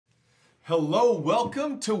Hello,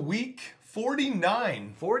 welcome to week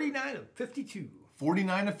 49. 49 of 52.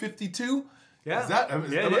 49 of 52? Yeah. Is that,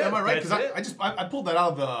 am I right? Because I pulled that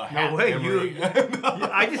out of the hat. No way,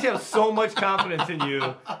 I just have so much confidence in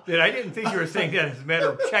you that I didn't think you were saying that as a matter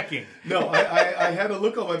of checking. No, I had a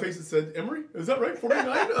look on my face that said, Emery, is that right?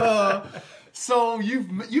 49? So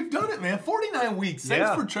you've done it, man. 49 weeks.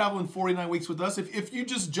 Thanks for traveling 49 weeks with us. If you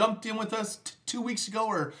just jumped in with us 2 weeks ago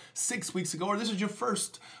or 6 weeks ago, or this is your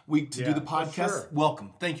first week to do the podcast,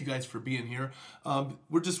 welcome. Thank you guys for being here.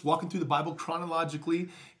 We're just walking through the Bible chronologically,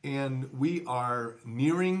 and we are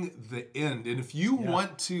nearing the end. And if you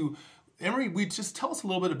want to, Emery, just tell us a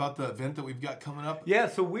little bit about the event that we've got coming up. Yeah,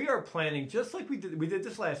 so we are planning, just like we did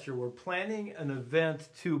this last year, we're planning an event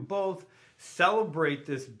to both celebrate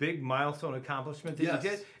this big milestone accomplishment that you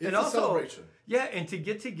did. It's a celebration. Yeah, and to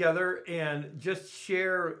get together and just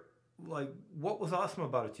share like what was awesome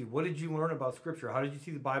about it to you. What did you learn about Scripture? How did you see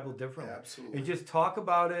the Bible differently? Absolutely. And just talk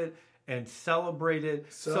about it and celebrate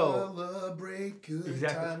it. Celebrate good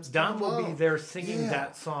times. Don will be there singing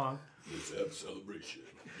that song. Let's have a celebration.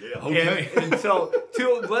 Yeah, okay. And so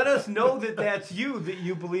to let us know that that's you, that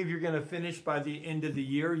you believe you're going to finish by the end of the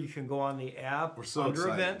year, you can go on the app. We're so under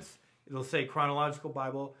excited. Events. It'll say Chronological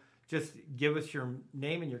Bible. Just give us your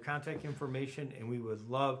name and your contact information, and we would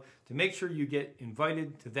love to make sure you get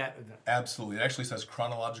invited to that event. Absolutely. It actually says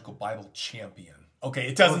Chronological Bible Champion. Okay,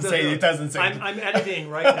 it doesn't say. It doesn't say. I'm editing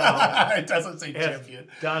right now. It doesn't say champion.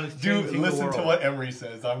 Don is changing listen the world. to what Emery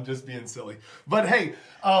says. I'm just being silly. But hey,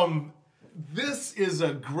 this is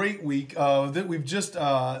a great week that we've just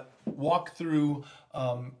walked through.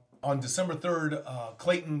 On December 3rd,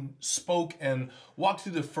 Clayton spoke and walked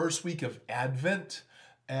through the first week of Advent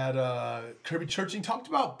at Kirby Church. And he talked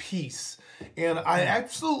about peace. And I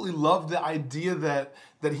absolutely loved the idea that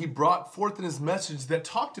he brought forth in his message that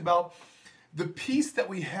talked about the peace that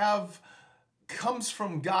we have comes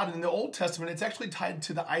from God. And in the Old Testament, it's actually tied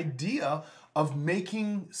to the idea of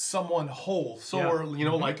making someone whole. So, or,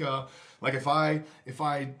 like if I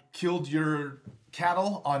killed your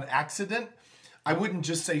cattle on accident, I wouldn't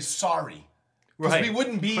just say sorry, because we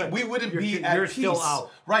wouldn't be at peace. Still out.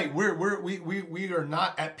 Right? We are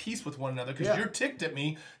not at peace with one another, because you're ticked at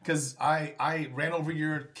me because I ran over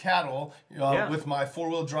your cattle with my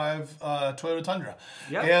 4-wheel drive Toyota Tundra.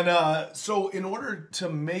 And so in order to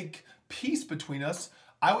make peace between us,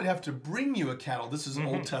 I would have to bring you a cattle. This is an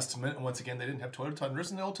Old Testament, and once again, they didn't have Toyota Tundras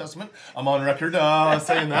in the Old Testament. I'm on record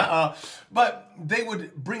saying that. But they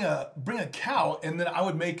would bring a cow, and then I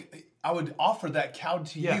would offer that cow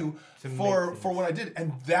to you for what I did,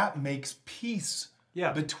 and that makes peace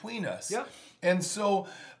between us. And so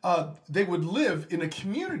they would live in a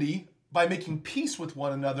community by making peace with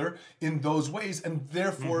one another in those ways, and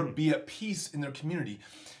therefore be at peace in their community.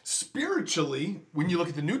 Spiritually, when you look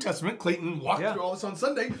at the New Testament, Clayton walked through all this on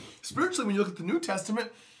Sunday. Spiritually, when you look at the New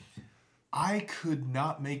Testament, I could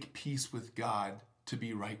not make peace with God to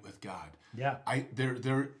be right with God.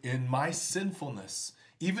 They're in my sinfulness,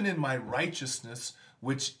 even in my righteousness,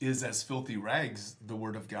 which is as filthy rags, the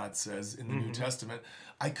Word of God says in the New Testament,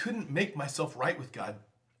 I couldn't make myself right with God,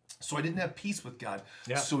 so I didn't have peace with God.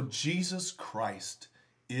 So Jesus Christ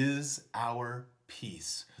is our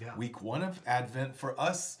peace. Week 1 of Advent for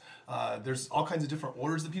us, there's all kinds of different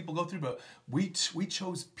orders that people go through, but we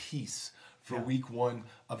chose peace for week 1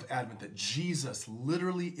 of Advent, that Jesus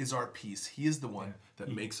literally is our peace. He is the one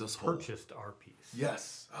that makes us whole. Purchased our peace.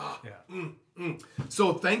 Yes.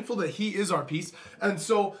 So thankful that he is our peace. And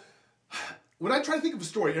so when I try to think of a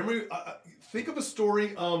story, everybody, think of a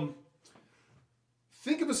story.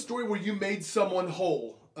 Think of a story where you made someone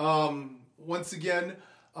whole. Once again,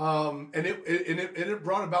 and it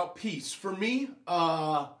brought about peace. For me,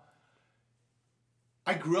 I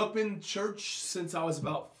grew up in church since I was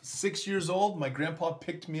about 6 years old. My grandpa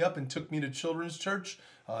picked me up and took me to children's church.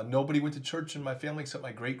 Nobody went to church in my family except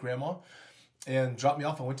my great-grandma, and dropped me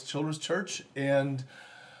off. I went to children's church, and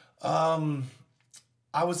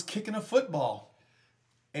I was kicking a football,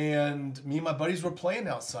 and me and my buddies were playing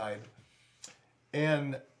outside,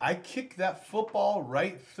 and I kicked that football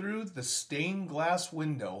right through the stained glass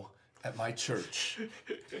window at my church.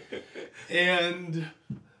 And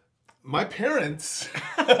my parents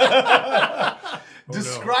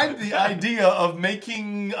described the idea of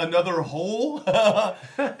making another whole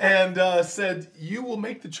and said, you will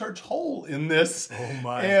make the church whole in this. Oh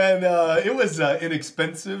my. And it was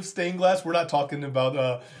inexpensive stained glass. We're not talking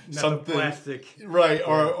about something plastic. Right,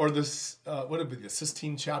 or this what would be the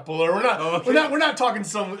Sistine Chapel, or we're not talking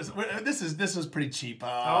some. This is pretty cheap.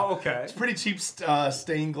 Okay. It's pretty cheap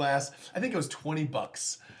stained glass. I think it was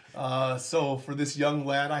 $20. So for this young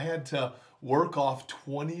lad, I had to work off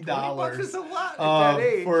 $20 $20 is a lot at that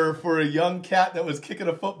age. for a young cat that was kicking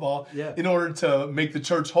a football in order to make the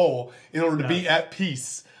church whole, in order to be at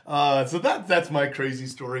peace. So that's my crazy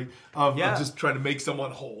story of just trying to make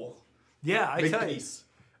someone whole. Yeah, I tell you,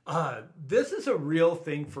 this is a real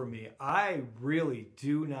thing for me. I really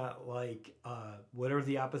do not like whatever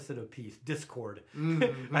the opposite of peace, discord.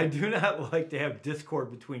 Mm-hmm. I do not like to have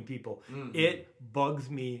discord between people. Mm-hmm. It bugs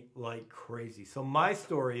me like crazy. So my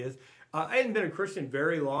story is, I hadn't been a Christian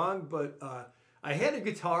very long, but I had a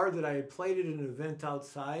guitar that I had played at an event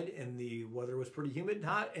outside, and the weather was pretty humid and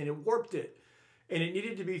hot, and it warped it. And it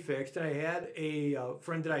needed to be fixed. And I had a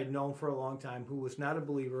friend that I had known for a long time who was not a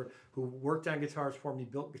believer, who worked on guitars for me,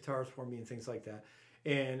 built guitars for me and things like that.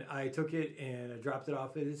 And I took it and I dropped it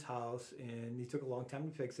off at his house, and he took a long time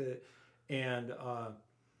to fix it. And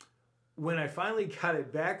when I finally got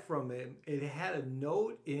it back from him, it had a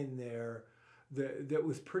note in there that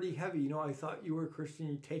was pretty heavy. You know, I thought you were a Christian,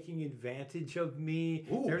 you're taking advantage of me.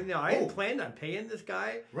 Ooh, everything. I had planned on paying this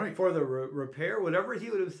guy for the repair. Whatever he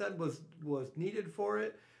would have said was needed for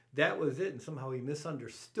it. That was it. And somehow he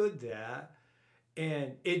misunderstood that.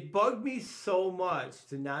 And it bugged me so much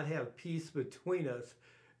to not have peace between us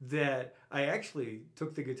that I actually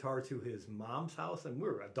took the guitar to his mom's house, and we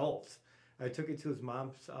were adults. I took it to his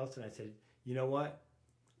mom's house and I said, you know what?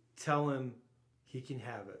 Tell him he can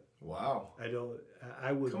have it. Wow.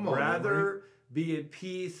 I would rather be at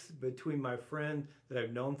peace between my friend that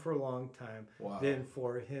I've known for a long time than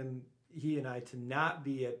for he and I to not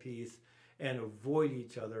be at peace and avoid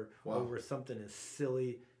each other over something as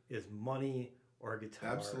silly as money or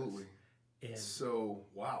guitars. Absolutely. And so,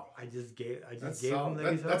 wow. I just gave him the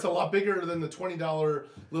guitar. That's a lot bigger than the $20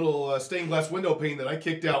 little stained glass window pane that I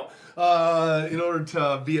kicked out in order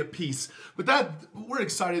to be at peace. But we're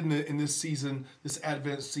excited in this season, this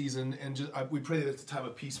Advent season, and we pray that it's a time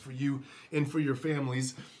of peace for you and for your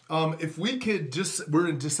families. If we could we're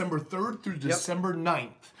in December 3rd through December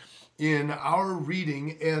 9th in our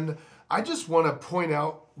reading, and I just want to point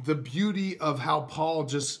out the beauty of how Paul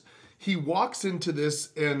he walks into this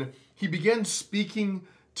and he begins speaking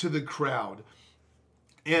to the crowd,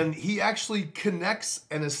 and he actually connects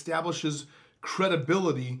and establishes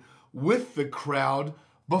credibility with the crowd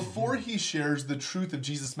before he shares the truth of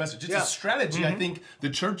Jesus' message. It's a strategy I think the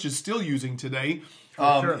church is still using today.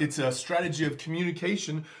 It's a strategy of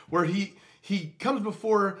communication where he comes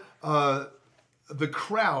before the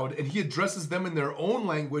crowd and he addresses them in their own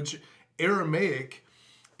language, Aramaic,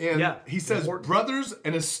 and he says, brothers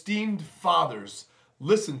and esteemed fathers,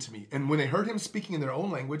 listen to me. And when they heard him speaking in their own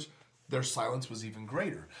language, their silence was even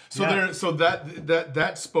greater. So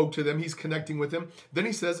that spoke to them. He's connecting with them. Then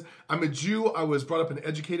he says, I'm a Jew. I was brought up an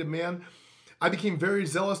educated man. I became very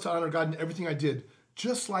zealous to honor God in everything I did,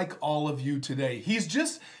 just like all of you today. He's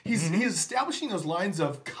establishing those lines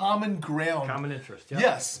of common ground. Common interest,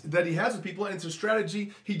 Yes, that he has with people, and it's a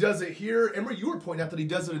strategy. He does it here. Emma, you were pointing out that he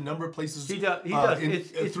does it in a number of places. He does.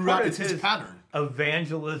 It's his pattern.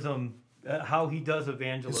 Evangelism. How he does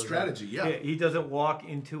evangelism. His strategy, He doesn't walk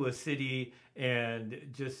into a city and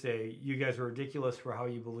just say, you guys are ridiculous for how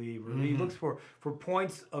you believe. He looks for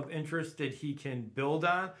points of interest that he can build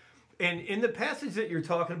on. And in the passage that you're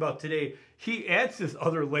talking about today, he adds this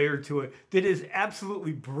other layer to it that is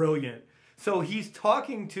absolutely brilliant. So he's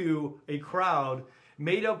talking to a crowd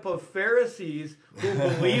made up of Pharisees who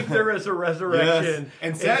believe there is a resurrection,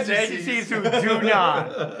 and Sadducees who do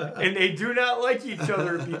not. And they do not like each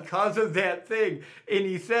other because of that thing. And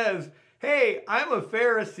he says, hey, I'm a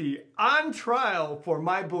Pharisee on trial for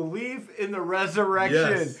my belief in the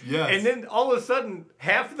resurrection. Yes. And then all of a sudden,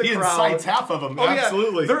 half the crowd... He incites half of them,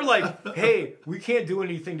 absolutely. They're like, hey, we can't do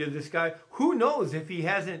anything to this guy. Who knows if he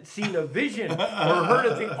hasn't seen a vision or heard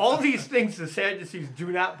a thing. All these things the Sadducees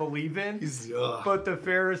do not believe in, but the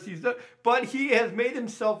Pharisees do. But he has made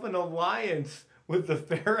himself an alliance with the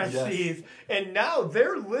Pharisees, and now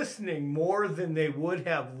they're listening more than they would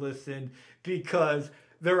have listened because...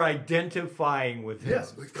 they're identifying with him.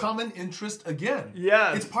 Yes, with common interest again.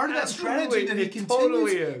 Yes, it's part of that strategy that he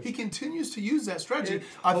continues to use that strategy.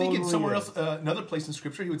 I think in somewhere else, another place in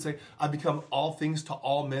Scripture, he would say, "I become all things to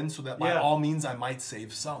all men, so that by all means I might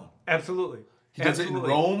save some." Absolutely. He does it in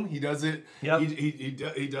Rome. He does it.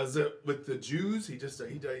 He does it with the Jews. He does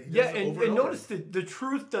it over and notice that the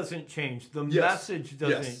truth doesn't change. The message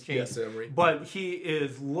doesn't change. Yes, Emery. But he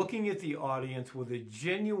is looking at the audience with a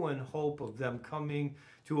genuine hope of them coming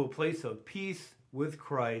to a place of peace with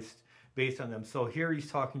Christ based on them. So here he's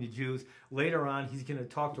talking to Jews. Later on, he's going to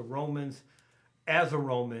talk to Romans as a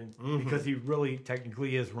Roman because he really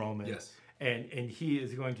technically is Roman. Yes. And he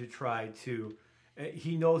is going to try to...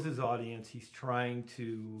 he knows his audience. He's trying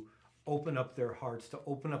to open up their hearts, to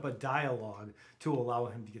open up a dialogue to allow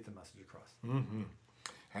him to get the message across. Mm-hmm.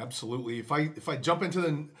 Absolutely. If I jump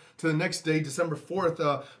into the next day, December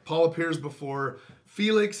 4th, Paul appears before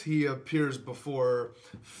Felix. He appears before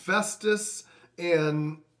Festus,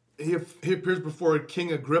 and he appears before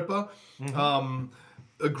King Agrippa. Mm-hmm.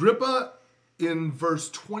 Agrippa, in verse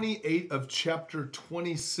 28 of chapter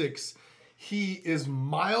 26, he is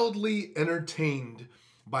mildly entertained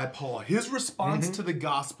by Paul. His response to the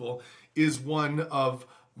gospel is one of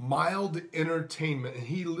mild entertainment. And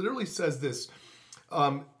he literally says this.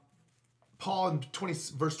 Paul in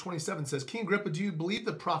verse 27 says, King Agrippa, do you believe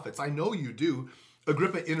the prophets? I know you do.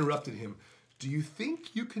 Agrippa interrupted him. Do you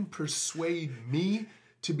think you can persuade me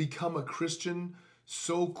to become a Christian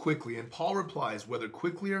so quickly? And Paul replies, whether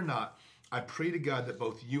quickly or not, I pray to God that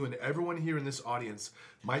both you and everyone here in this audience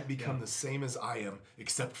might become the same as I am,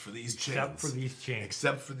 except for these chains. Except for these chains.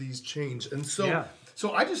 Except for these chains. And so,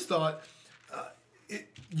 so I just thought,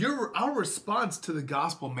 our response to the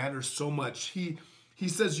gospel matters so much. He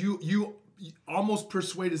says, you almost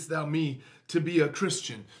persuadest thou me to be a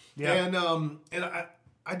Christian. Yeah. And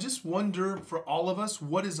I just wonder for all of us,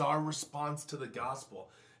 what is our response to the gospel?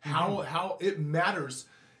 How it matters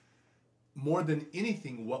more than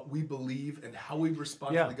anything what we believe and how we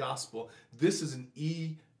respond to the gospel. This is an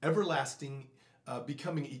everlasting,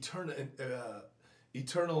 becoming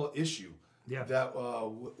eternal issue that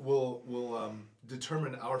will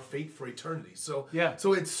determine our fate for eternity. So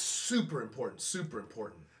so it's super important, super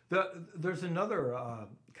important. There's another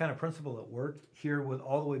kind of principle at work here, with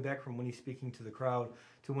all the way back from when he's speaking to the crowd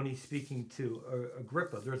to when he's speaking to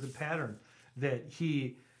Agrippa. There's a pattern that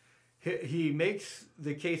he makes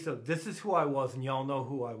the case of, this is who I was, and y'all know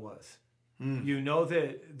who I was. You know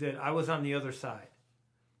that I was on the other side.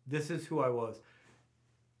 This is who I was.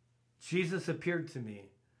 Jesus appeared to me,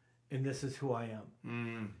 and this is who I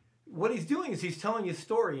am. What he's doing is he's telling his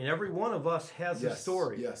story, and every one of us has a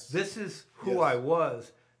story. Yes. This is who I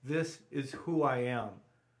was. This is who I am.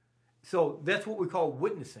 So that's what we call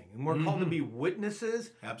witnessing. And we're called to be witnesses.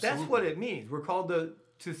 Absolutely. That's what it means. We're called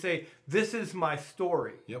to say, this is my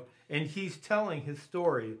story. Yep. And he's telling his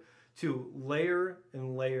story to layer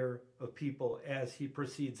and layer of people as he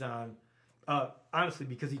proceeds on. Honestly,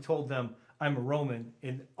 because he told them, I'm a Roman,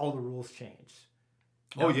 and all the rules changed.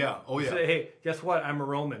 Oh yeah. Say, hey, guess what? I'm a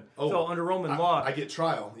Roman. So under Roman law, I get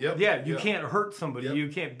trial. Yep. Yeah, you can't hurt somebody. Yep. You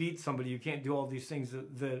can't beat somebody. You can't do all these things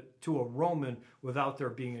that to a Roman without there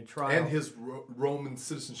being a trial. And his Roman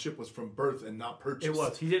citizenship was from birth and not purchased. It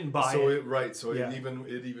was. He didn't buy it. So it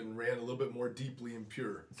even ran a little bit more deeply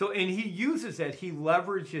impure. So and he uses that. He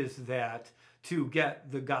leverages that to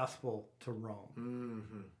get the gospel to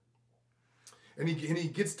Rome. And he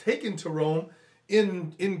gets taken to Rome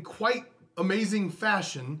in quite amazing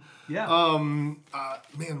fashion. Yeah. I'm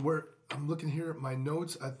looking here at my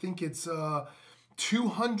notes. I think it's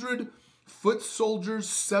 200 foot soldiers,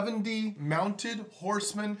 70 mounted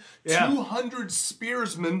horsemen, 200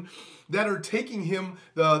 spearsmen that are taking him.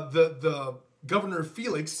 The governor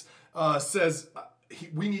Felix says,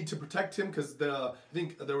 we need to protect him because I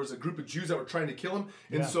think there was a group of Jews that were trying to kill him.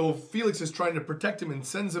 And so Felix is trying to protect him and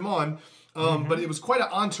sends him on. But it was quite an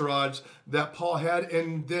entourage that Paul had.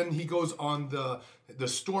 And then he goes on the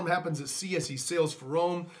storm happens at sea as he sails for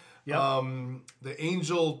Rome. The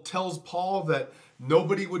angel tells Paul that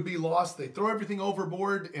nobody would be lost. They throw everything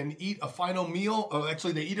overboard and eat a final meal.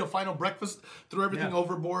 Actually, they eat a final breakfast, throw everything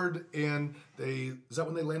overboard, and is that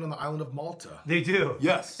when they land on the island of Malta? They do.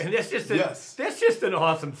 Yes. And that's just an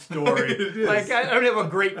awesome story. It is. Like, I don't have a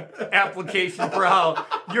great application for how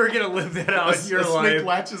you're going to live that out in your life. A snake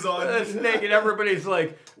latches on. A snake, and everybody's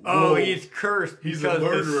like, oh, he's cursed because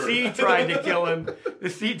the sea tried to kill him.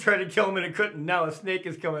 The sea tried to kill him, and it couldn't. Now a snake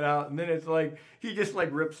is coming out, and then it's like, he just like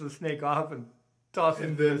rips the snake off and tosses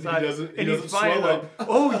it to the side. And he's finally like,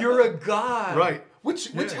 oh, you're a god. Right. Which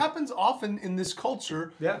happens often in this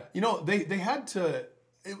culture. Yeah. You know, they had to.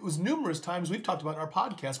 It was numerous times we've talked about in our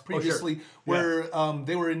podcast previously where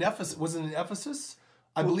they were in Ephesus. Was it in Ephesus?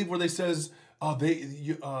 I believe where they says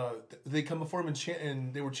they come before him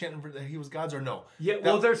and they were chanting that he was God's, or no? Yeah.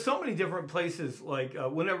 Well, there's so many different places. Like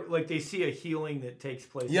whenever they see a healing that takes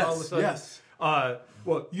place. Yes. All of a sudden, yes.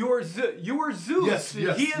 Well, you are Zeus. Yes, he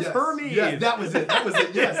is Hermes. Yeah, that was it.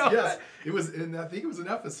 Yes, You know? yes. It was, and I think it was in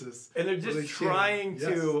Ephesus. And they're just trying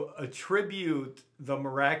to attribute the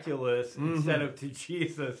miraculous instead of to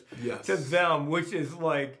Jesus to them, which is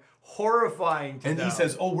like horrifying to them. And he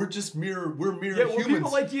says, "Oh, we're mere humans. We're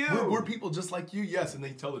people like you. We're people just like you." Yes, and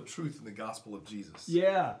they tell the truth in the gospel of Jesus.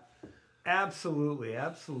 Yeah, absolutely.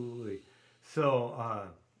 So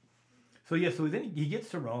then he gets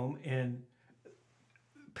to Rome, and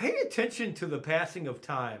pay attention to the passing of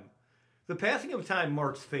time. The passing of time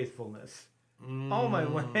marks faithfulness. Oh, my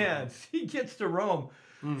lands. He gets to Rome.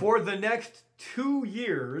 For the next 2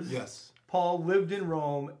 years, yes, Paul lived in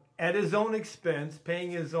Rome at his own expense,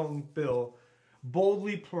 paying his own bill,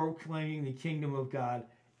 boldly proclaiming the kingdom of God.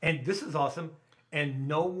 And this is awesome. And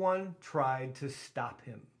no one tried to stop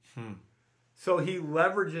him. So he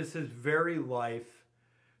leverages his very life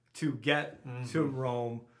to get to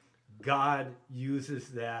Rome. God uses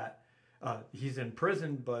that. He's in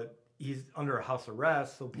prison, but he's under a house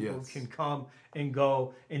arrest, so people can come and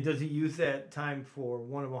go. And does he use that time for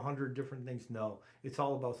one of 100 different things? No. It's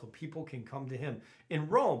all about so people can come to him. In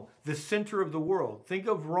Rome, the center of the world. Think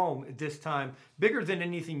of Rome at this time, bigger than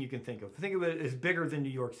anything you can think of. Think of it as bigger than New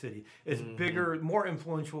York City. It's bigger, more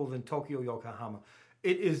influential than Tokyo, Yokohama.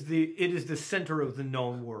 It is the center of the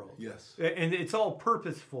known world. Yes. And it's all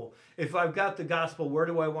purposeful. If I've got the gospel, where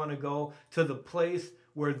do I want to go? To the place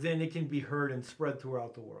where then it can be heard and spread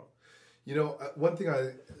throughout the world. You know, one thing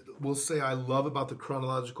I will say I love about the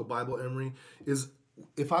Chronological Bible, Emery, is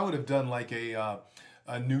if I would have done like a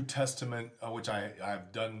New Testament, which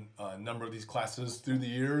I've done a number of these classes through the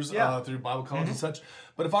years, through Bible college and such,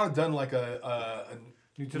 but if I would have done like a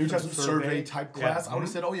New Testament survey type class, I would have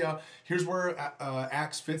said, oh yeah, here's where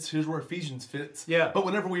Acts fits, here's where Ephesians fits. Yeah. But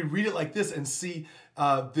whenever we read it like this and see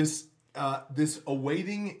this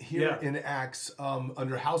awaiting here in Acts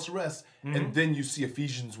under house arrest, and then you see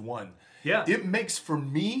Ephesians 1. Yeah. It makes, for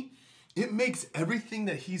me, it makes everything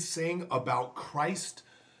that he's saying about Christ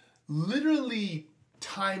literally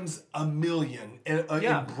times a million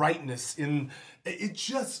in brightness. It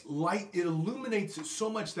just it illuminates it so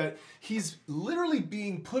much that he's literally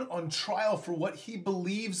being put on trial for what he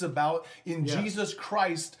believes about in Jesus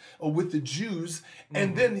Christ with the Jews.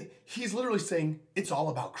 And then he's literally saying, it's all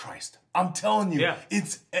about Christ. I'm telling you,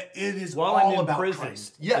 it is all about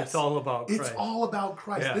Christ. Yes, it's all about Christ. It's all about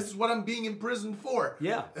Christ. Yeah. This is what I'm being imprisoned for.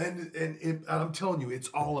 Yeah. And I'm telling you, it's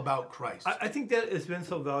all about Christ. I think that has been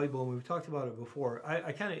so valuable, and we've talked about it before.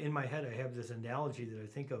 I kind of, in my head, I have this analogy that I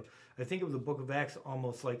think of. I think of the book of Acts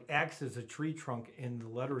almost like Acts is a tree trunk and the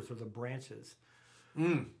letters are the branches.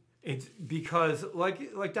 It's because,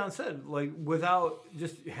 like Don said, like without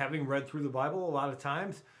just having read through the Bible a lot of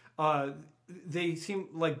times, they seem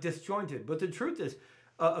like disjointed. But the truth is,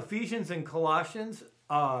 Ephesians and Colossians,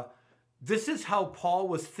 this is how Paul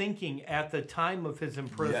was thinking at the time of his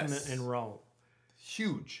imprisonment in Rome.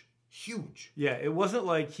 Huge. Yeah, it wasn't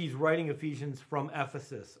like he's writing Ephesians from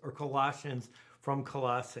Ephesus or Colossians from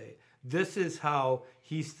Colossae. This is how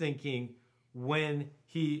he's thinking when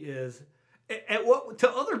he is at what to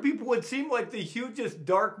other people would seem like the hugest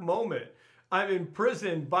dark moment. I'm in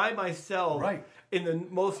prison by myself, in the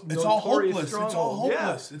most notorious stronghold. It's all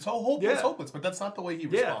hopeless. It's all hopeless. But that's not the way he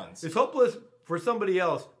responds. It's hopeless for somebody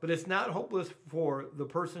else, but it's not hopeless for the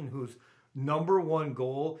person whose number one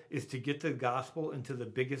goal is to get the gospel into the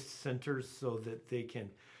biggest centers so that they can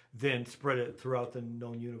then spread it throughout the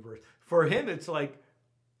known universe. For him, it's like,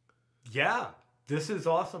 yeah, this is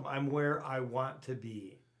awesome. I'm where I want to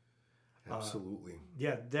be. Absolutely.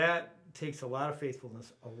 That takes a lot of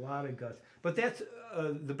faithfulness, a lot of guts. But that's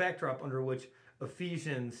the backdrop under which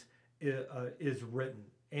Ephesians is written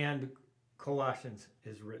and Colossians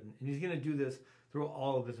is written. And he's going to do this through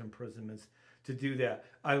all of his imprisonments to do that.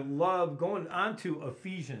 I love going on to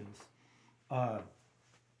Ephesians. I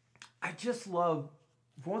just love,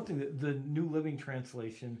 for one thing, the New Living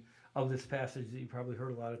Translation of this passage that you probably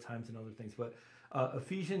heard a lot of times and other things. But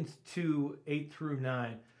Ephesians 2, 8 through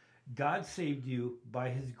 9, God saved you by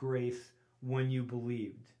his grace when you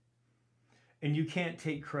believed. And you can't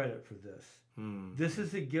take credit for this. This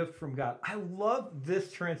is a gift from God. I love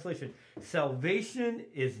this translation. Salvation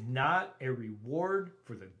is not a reward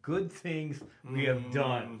for the good things we have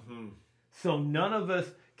done. So none of us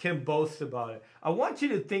can boast about it. I want you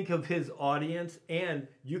to think of his audience, and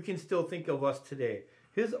you can still think of us today.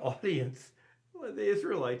 His audience, the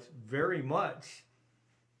Israelites, very much.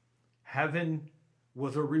 Heaven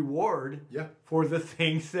was a reward for the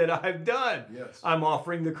things that I've done. Yes. I'm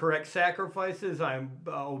offering the correct sacrifices. I'm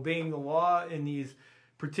obeying the law in these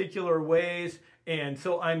particular ways. And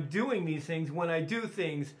so I'm doing these things. When I do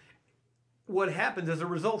things, what happens as a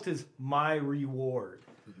result is my reward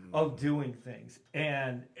of doing things.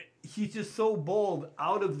 And he's just so bold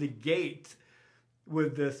out of the gate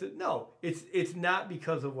with this. No, it's not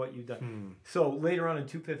because of what you've done. So later on in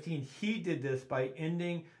 2:15, he did this by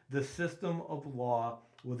ending the system of law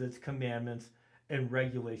with its commandments and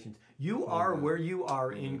regulations. You are where you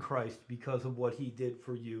are in Christ because of what he did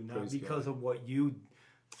for you, not because of what you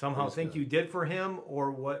somehow think you did for him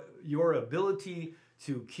or what your ability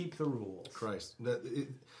to keep the rules. Christ.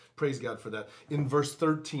 Praise God for that. In verse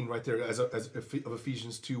 13, right there, of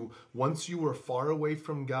Ephesians 2, once you were far away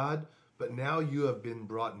from God, but now you have been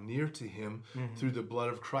brought near to him through the blood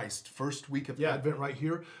of Christ. First week of Advent right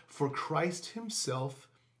here. For Christ himself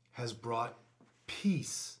has brought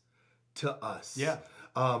peace to us. Yeah.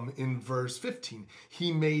 In verse 15,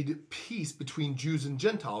 he made peace between Jews and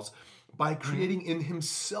Gentiles by creating in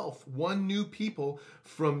himself one new people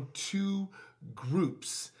from two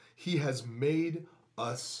groups. He has made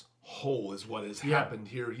us whole, is what has happened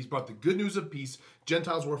here. He's brought the good news of peace.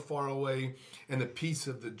 Gentiles were far away, and the peace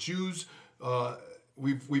of the Jews.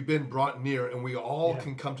 We've been brought near, and we all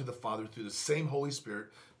can come to the Father through the same Holy Spirit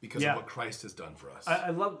because of what Christ has done for us.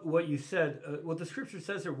 I love what you said. What the Scripture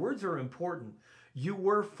says there. Words are important. You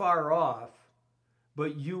were far off,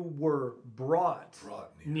 but you were brought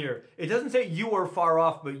near. It doesn't say you were far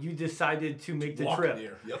off, but you decided to make the trip.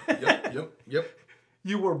 Near. Yep.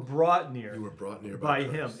 You were brought near. You were brought near by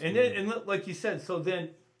him. And then, and like you said, so then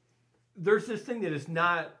there's this thing that is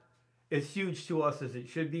not as huge to us as it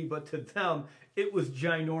should be, but to them, it was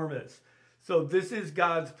ginormous. So this is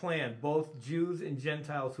God's plan. Both Jews and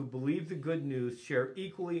Gentiles who believe the good news share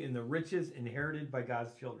equally in the riches inherited by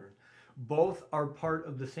God's children. Both are part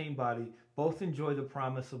of the same body. Both enjoy the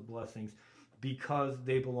promise of blessings because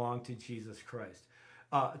they belong to Jesus Christ.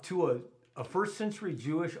 To a first century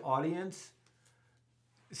Jewish audience,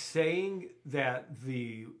 saying that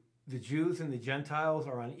the Jews and the Gentiles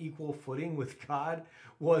are on equal footing with God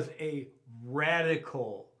was a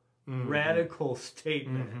radical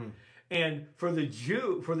statement. And for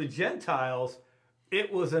the Gentiles,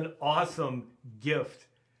 it was an awesome gift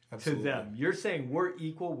to them. You're saying we're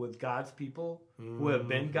equal with God's people who have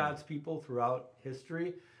been God's people throughout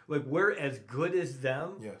history. Like we're as good as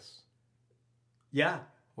them. Yes. Yeah.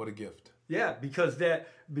 What a gift. Yeah, because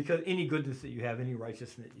any goodness that you have, any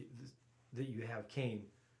righteousness that you have came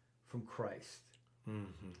from Christ.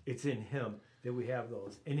 It's in him that we have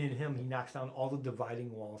those. And in him, he knocks down all the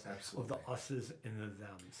dividing walls of the us's and the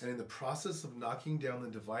thems. And in the process of knocking down the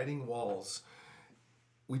dividing walls,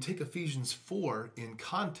 we take Ephesians 4 in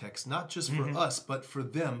context, not just for us, but for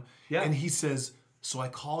them. Yeah. And he says, so I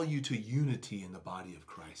call you to unity in the body of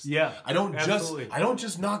Christ. Yeah, I don't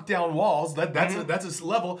just knock down walls. That's a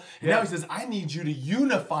level. And now he says, I need you to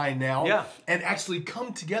unify now and actually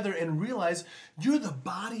come together and realize you're the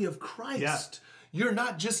body of Christ. Yeah. You're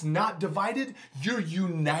not just not divided, you're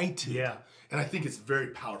united. Yeah. And I think it's very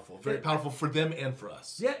powerful for them and for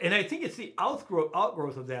us. Yeah, and I think it's the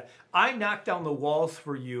outgrowth of that. I knocked down the walls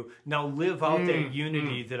for you. Now live out that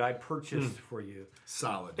unity that I purchased for you.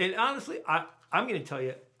 Solid. And honestly, I'm going to tell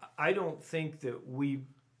you, I don't think that we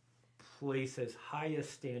place as high a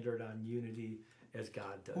standard on unity as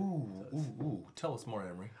God does. Ooh. Tell us more,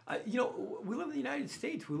 Emery. We live in the United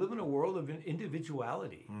States. We live in a world of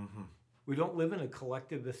individuality. We don't live in a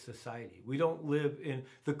collectivist society. We don't live in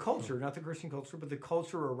the culture, not the Christian culture, but the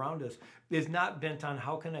culture around us is not bent on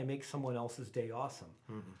how can I make someone else's day awesome,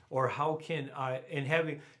 or how can I, and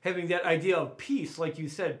having that idea of peace, like you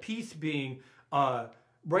said, peace being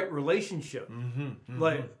right relationship.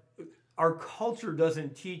 Like our culture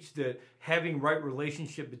doesn't teach that having right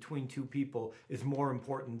relationship between two people is more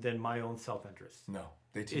important than my own self-interest. No.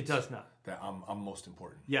 It does not. That I'm most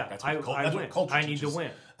important. Yeah, that's what culture I need to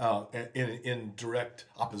win. In direct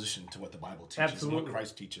opposition to what the Bible teaches and what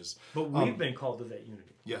Christ teaches. But we've been called to that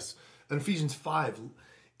unity. Yes. In Ephesians 5,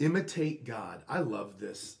 imitate God. I love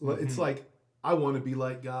this. It's like, I want to be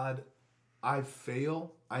like God. I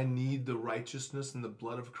fail. I need the righteousness and the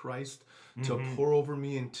blood of Christ to pour over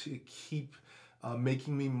me and to keep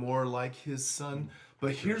making me more like his son.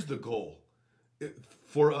 But here's the goal.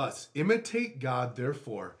 For us, imitate God,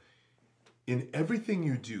 therefore, in everything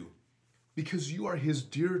you do, because you are his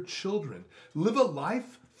dear children. Live a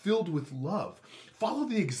life filled with love. Follow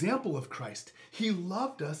the example of Christ. He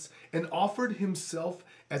loved us and offered himself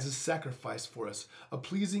as a sacrifice for us, a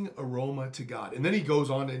pleasing aroma to God. And then he goes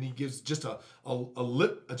on and he gives just a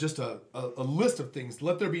list of things.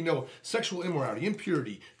 Let there be no sexual immorality,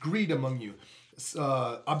 impurity, greed among you.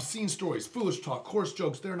 Obscene stories, foolish talk, coarse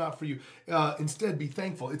jokes, they're not for you. Instead, be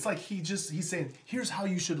thankful. It's like he's saying, here's how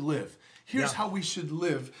you should live. Here's how we should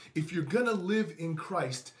live. If you're going to live in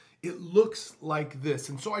Christ, it looks like this.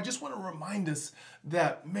 And so I just want to remind us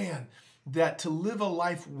that, that to live a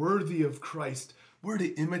life worthy of Christ, we're to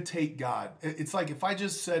imitate God. It's like if I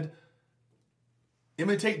just said,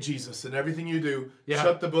 imitate Jesus in everything you do,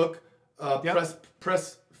 shut the book,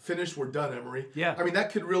 press finish, we're done, Emery. Yeah. I mean,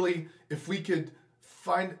 that could really, if we could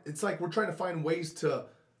find, it's like we're trying to find ways to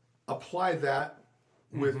apply that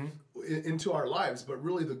with into our lives, but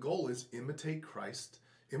really the goal is imitate Christ,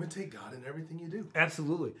 imitate God in everything you do.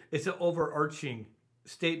 Absolutely. It's an overarching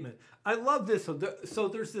statement. I love this. So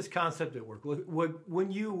there's this concept at work.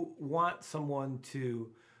 When you want someone to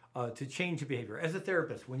change a behavior, as a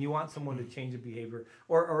therapist, when you want someone to change a behavior,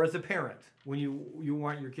 or as a parent, when you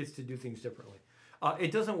want your kids to do things differently,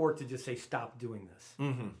 it doesn't work to just say, stop doing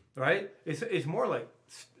this, right? It's more like,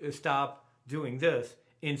 stop doing this,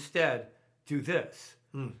 instead do this.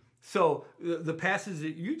 So the passage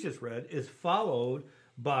that you just read is followed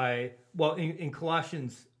by, well, in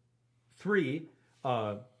Colossians 3,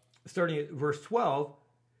 starting at verse 12,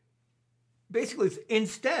 basically it's,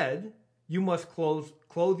 instead, you must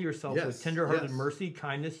clothe yourself with tenderhearted mercy,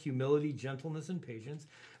 kindness, humility, gentleness, and patience,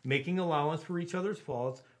 making allowance for each other's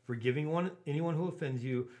faults, forgiving anyone who offends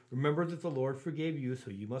you. Remember that the Lord forgave you,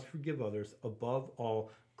 so you must forgive others. Above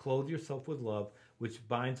all, clothe yourself with love, which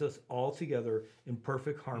binds us all together in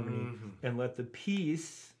perfect harmony. And let the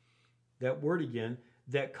peace, that word again,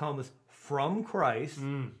 that comes from Christ,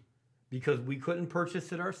 because we couldn't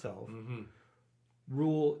purchase it ourselves,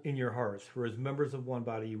 rule in your hearts. For as members of one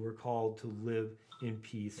body, you were called to live in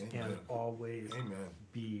peace and always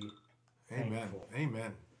be thankful.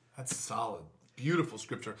 Amen. That's solid. Beautiful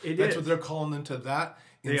scripture. That's what they're calling into that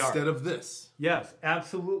instead of this. Yes,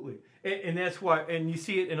 absolutely. And that's why, and you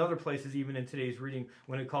see it in other places, even in today's reading,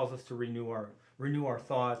 when it calls us to renew our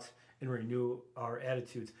thoughts and renew our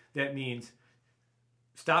attitudes. That means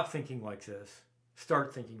stop thinking like this.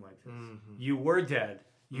 Start thinking like this. You were dead.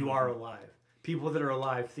 You are alive. People that are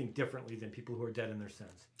alive think differently than people who are dead in their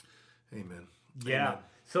sins. Amen. Yeah. Amen.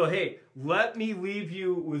 So, hey, let me leave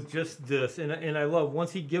you with just this. And I love,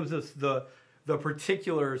 once he gives us the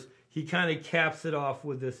particulars, he kind of caps it off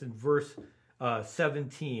with this in verse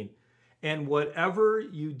 17. And whatever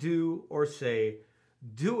you do or say,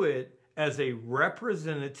 do it as a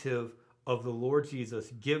representative of the Lord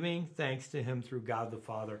Jesus, giving thanks to him through God the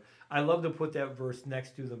Father. I love to put that verse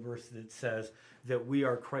next to the verse that says that we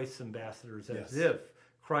are Christ's ambassadors, as if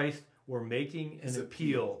Christ were making an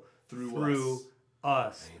appeal through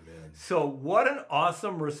us. Amen. So what an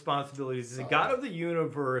awesome responsibility. The God of the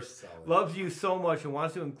universe loves you so much and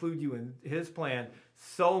wants to include you in his plan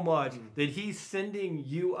so much that he's sending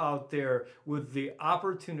you out there with the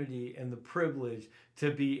opportunity and the privilege to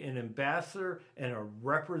be an ambassador and a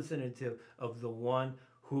representative of the one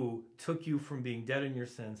who took you from being dead in your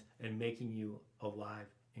sins and making you alive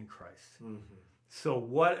in Christ. So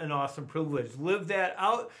what an awesome privilege. Live that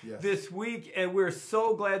out this week, and we're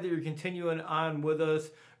so glad that you're continuing on with us.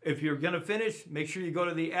 If you're going to finish, make sure you go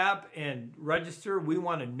to the app and register. We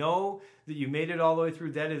want to know that you made it all the way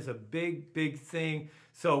through. That is a big, big thing.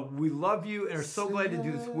 So we love you and are so glad to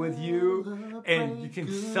do this with you. And you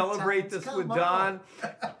can celebrate this with Don.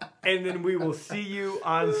 And then we will see you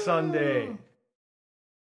on Sunday.